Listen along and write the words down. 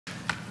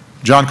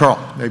Jon Karl,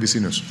 ABC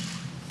News.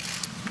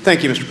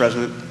 Thank you, Mr.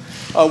 President.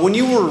 When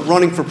you were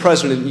running for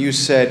president, you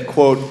said,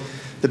 quote,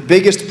 "The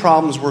biggest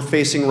problems we're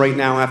facing right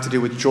now have to do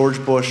with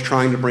George Bush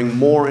trying to bring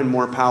more and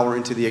more power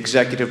into the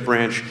executive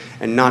branch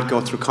and not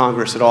go through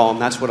Congress at all,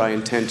 and that's what I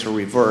intend to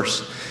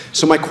reverse."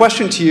 So my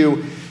question to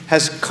you,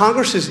 has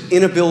Congress's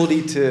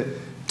inability to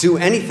do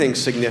anything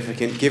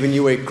significant given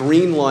you a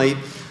green light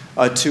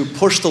to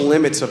push the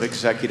limits of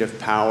executive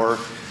power,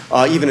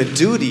 even a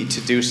duty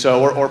to do so,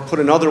 or put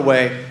another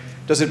way,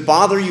 does it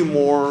bother you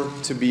more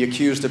to be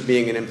accused of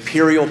being an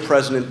imperial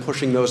president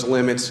pushing those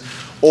limits,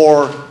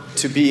 or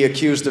to be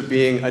accused of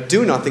being a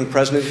do-nothing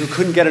president who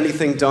couldn't get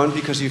anything done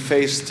because you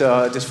faced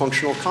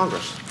dysfunctional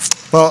Congress?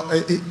 Well,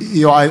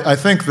 I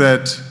think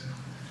that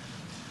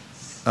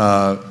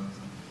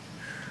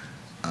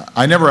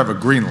I never have a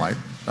green light.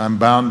 I'm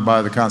bound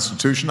by the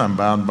Constitution. I'm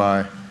bound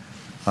by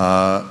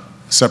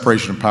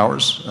separation of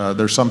powers.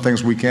 There's some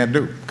things we can't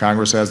do.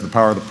 Congress has the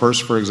power of the purse,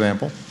 for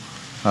example.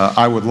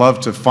 I would love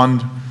to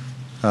fund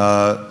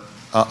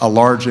a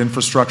large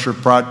infrastructure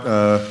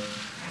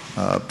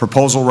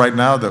proposal right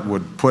now that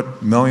would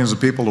put millions of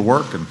people to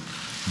work and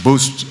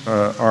boost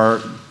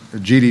our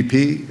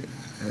GDP.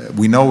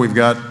 We know we've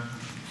got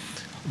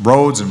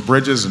roads and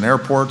bridges and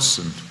airports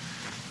and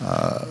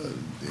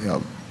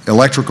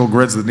electrical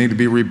grids that need to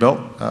be rebuilt.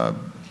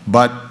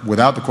 But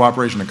without the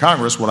cooperation of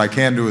Congress, what I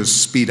can do is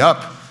speed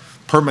up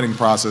permitting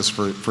process,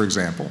 for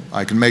example.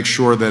 I can make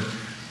sure that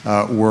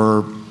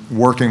we're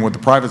working with the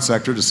private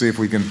sector to see if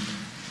we can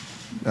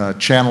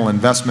channel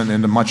investment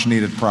into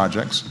much-needed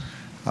projects.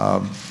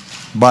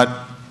 But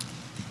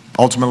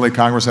ultimately,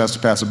 Congress has to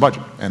pass a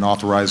budget and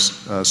authorize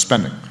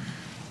spending.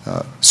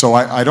 So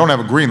I don't have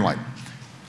a green light.